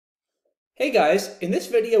Hey guys, in this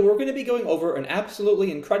video we're going to be going over an absolutely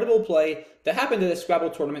incredible play that happened at a Scrabble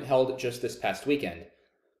tournament held just this past weekend.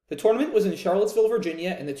 The tournament was in Charlottesville,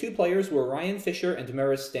 Virginia, and the two players were Ryan Fisher and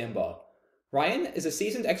Maris Stambaugh. Ryan is a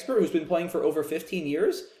seasoned expert who's been playing for over 15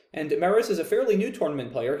 years, and Maris is a fairly new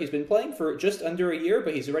tournament player. He's been playing for just under a year,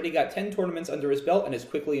 but he's already got 10 tournaments under his belt and is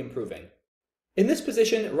quickly improving. In this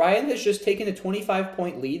position, Ryan has just taken a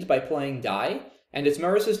 25-point lead by playing Die, and it's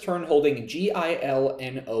Maris's turn holding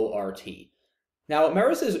Gilnort. Now,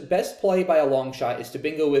 Maris's best play by a long shot is to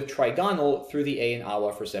bingo with Trigonal through the A and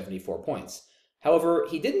Awa for 74 points. However,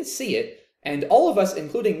 he didn't see it, and all of us,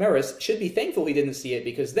 including Maris, should be thankful he didn't see it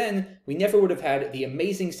because then we never would have had the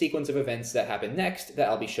amazing sequence of events that happen next that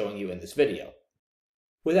I'll be showing you in this video.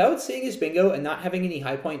 Without seeing his bingo and not having any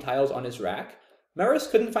high point tiles on his rack, Maris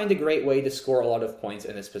couldn't find a great way to score a lot of points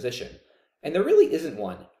in this position. And there really isn't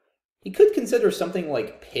one. He could consider something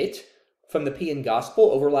like Pit from the P in Gospel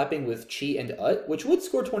overlapping with Chi and Ut, which would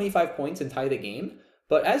score 25 points and tie the game,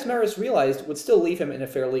 but as Maris realized, would still leave him in a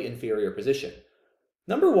fairly inferior position.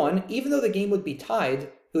 Number one, even though the game would be tied,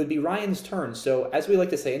 it would be Ryan's turn, so as we like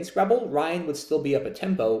to say in Scrabble, Ryan would still be up a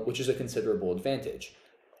tempo, which is a considerable advantage.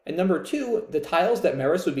 And number two, the tiles that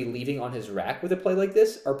Maris would be leaving on his rack with a play like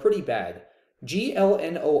this are pretty bad.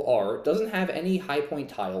 Glnor doesn't have any high point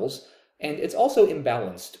tiles, and it's also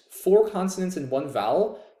imbalanced. 4 consonants and 1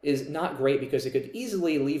 vowel is not great because it could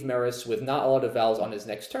easily leave Maris with not a lot of vowels on his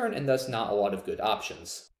next turn and thus not a lot of good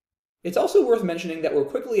options. It's also worth mentioning that we're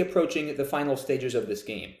quickly approaching the final stages of this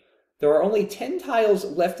game. There are only 10 tiles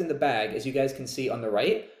left in the bag, as you guys can see on the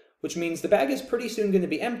right, which means the bag is pretty soon going to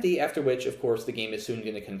be empty, after which, of course, the game is soon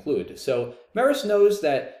going to conclude. So Maris knows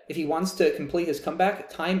that if he wants to complete his comeback,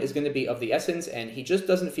 time is going to be of the essence, and he just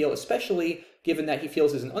doesn't feel, especially given that he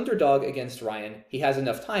feels as an underdog against Ryan, he has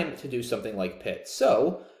enough time to do something like Pit.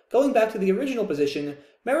 So, going back to the original position,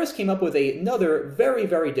 Maris came up with another very,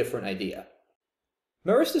 very different idea.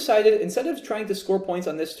 Maris decided, instead of trying to score points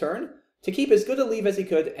on this turn, to keep as good a leave as he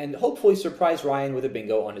could and hopefully surprise Ryan with a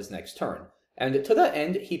bingo on his next turn. And to that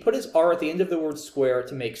end, he put his R at the end of the word square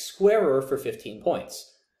to make squarer for 15 points.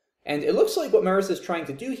 And it looks like what Maris is trying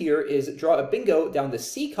to do here is draw a bingo down the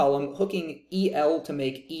C column, hooking EL to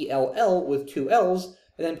make ELL with 2 L's,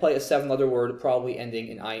 and then play a 7-letter word probably ending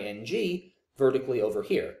in ING vertically over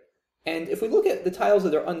here. And if we look at the tiles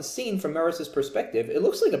that are unseen from Maris's perspective, it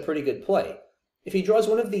looks like a pretty good play. If he draws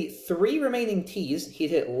one of the 3 remaining T's,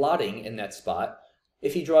 he'd hit lotting in that spot.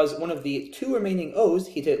 If he draws one of the 2 remaining O's,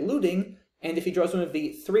 he'd hit looting. And if he draws one of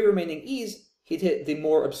the 3 remaining E's, he'd hit the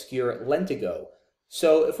more obscure lentigo.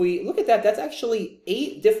 So if we look at that, that's actually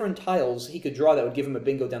 8 different tiles he could draw that would give him a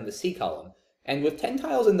bingo down the C column. And with 10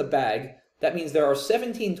 tiles in the bag, that means there are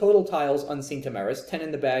 17 total tiles unseen to Maris, 10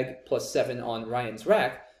 in the bag plus 7 on Ryan's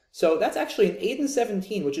rack. So that's actually an 8 and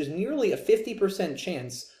 17, which is nearly a 50%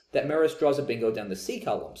 chance that Maris draws a bingo down the C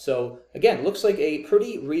column. So again, looks like a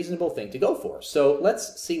pretty reasonable thing to go for. So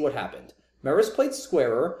let's see what happened. Maris played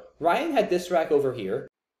squarer, Ryan had this rack over here,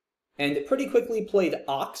 and pretty quickly played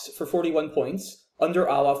Ox for 41 points, under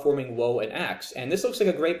Awa forming Woe and Axe. And this looks like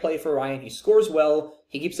a great play for Ryan. He scores well,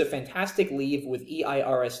 he keeps a fantastic leave with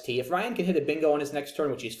EIRST. If Ryan can hit a bingo on his next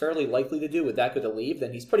turn, which he's fairly likely to do with that good a leave,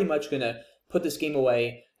 then he's pretty much going to put this game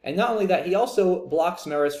away. And not only that, he also blocks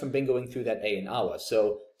Maris from bingoing through that A and Awa.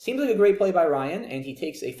 So, seems like a great play by Ryan, and he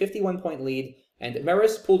takes a 51-point lead. And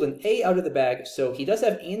Maris pulled an A out of the bag, so he does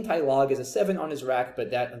have anti-log as a 7 on his rack,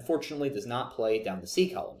 but that unfortunately does not play down the C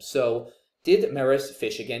column. So, did Maris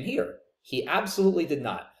fish again here? He absolutely did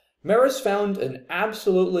not. Maris found an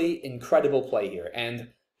absolutely incredible play here, and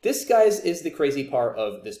this, guys, is the crazy part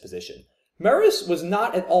of this position. Maris was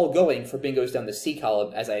not at all going for bingos down the C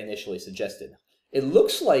column, as I initially suggested. It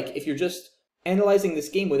looks like if you're just analyzing this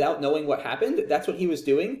game without knowing what happened, that's what he was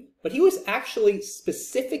doing, but he was actually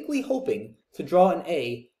specifically hoping to draw an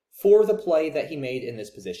A for the play that he made in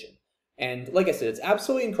this position. And like I said, it's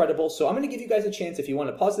absolutely incredible, so I'm going to give you guys a chance if you want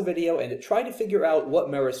to pause the video and try to figure out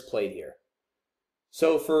what Maris played here.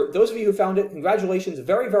 So for those of you who found it, congratulations,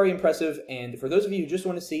 very, very impressive, and for those of you who just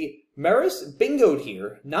want to see, Maris bingoed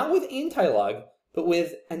here, not with anti-log, but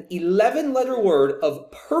with an 11-letter word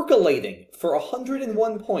of percolating for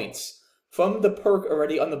 101 points from the perk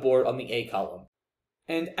already on the board on the A column.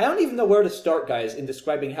 And I don't even know where to start, guys, in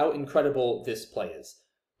describing how incredible this play is.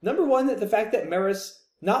 Number one, the fact that Maris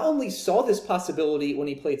not only saw this possibility when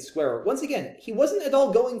he played squarer, once again, he wasn't at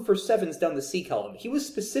all going for 7s down the C column. He was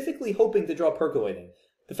specifically hoping to draw percolating.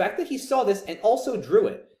 The fact that he saw this and also drew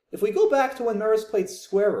it. If we go back to when Maris played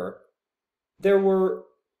squarer, there were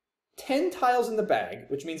 10 tiles in the bag,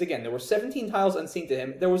 which means, again, there were 17 tiles unseen to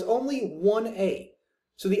him. There was only 1 A.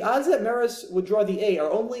 So the odds that Maris would draw the A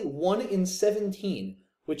are only 1 in 17,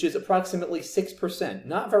 which is approximately 6%,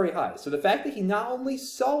 not very high. So the fact that he not only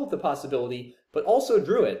saw the possibility, but also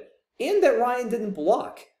drew it, and that Ryan didn't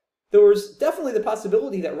block. There was definitely the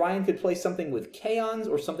possibility that Ryan could play something with Kaons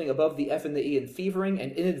or something above the F and the E in Fevering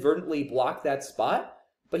and inadvertently block that spot,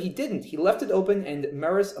 but he didn't. He left it open, and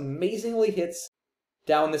Maris amazingly hits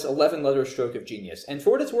down this 11-letter stroke of genius. And for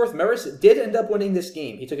what it's worth, Maris did end up winning this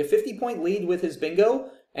game. He took a 50-point lead with his bingo,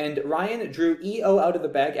 and Ryan drew EO out of the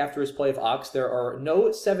bag after his play of Ox. There are no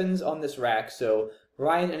 7s on this rack, so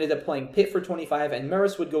Ryan ended up playing Pit for 25, and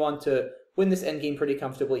Maris would go on to win this endgame pretty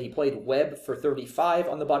comfortably. He played Web for 35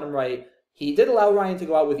 on the bottom right. He did allow Ryan to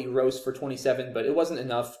go out with Eros for 27, but it wasn't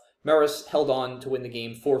enough. Maris held on to win the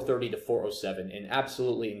game 430 to 407 in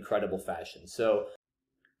absolutely incredible fashion. So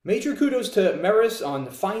major kudos to Maris on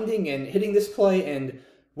finding and hitting this play and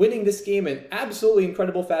winning this game in absolutely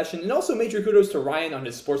incredible fashion, and also major kudos to Ryan on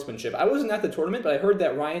his sportsmanship. I wasn't at the tournament, but I heard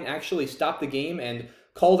that Ryan actually stopped the game and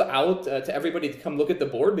called out to everybody to come look at the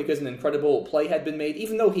board because an incredible play had been made,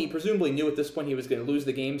 even though he presumably knew at this point he was going to lose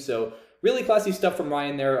the game. So really classy stuff from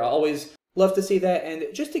Ryan there. I always love to see that. And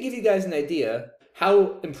just to give you guys an idea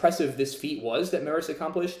how impressive this feat was that Maris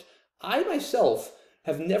accomplished, I myself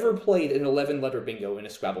have never played an 11-letter bingo in a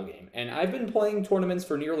Scrabble game. And I've been playing tournaments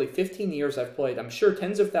for nearly 15 years. I've played, I'm sure,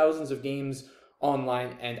 tens of thousands of games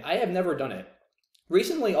online, and I have never done it.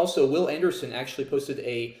 Recently, also, Will Anderson actually posted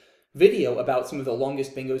a video about some of the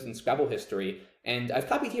longest bingos in Scrabble history, and I've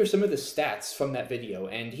copied here some of the stats from that video,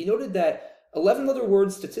 and he noted that 11-letter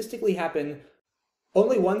words statistically happen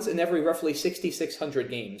only once in every roughly 6,600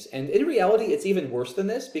 games, and in reality it's even worse than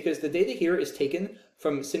this because the data here is taken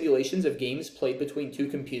from simulations of games played between two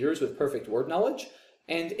computers with perfect word knowledge,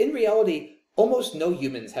 and in reality almost no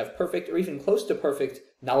humans have perfect or even close to perfect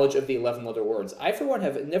knowledge of the 11-letter words. I, for one,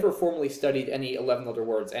 have never formally studied any 11-letter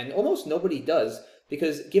words, and almost nobody does,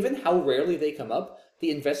 because given how rarely they come up,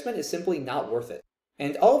 the investment is simply not worth it.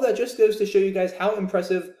 And all of that just goes to show you guys how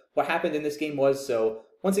impressive what happened in this game was. So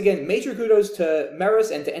once again, major kudos to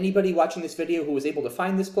Maris and to anybody watching this video who was able to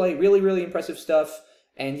find this play. Really, really impressive stuff.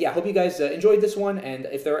 And yeah, hope you guys enjoyed this one. And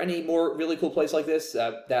if there are any more really cool plays like this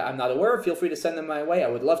that I'm not aware of, feel free to send them my way. I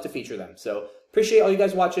would love to feature them. So appreciate all you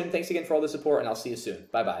guys watching. Thanks again for all the support, and I'll see you soon.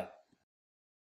 Bye-bye.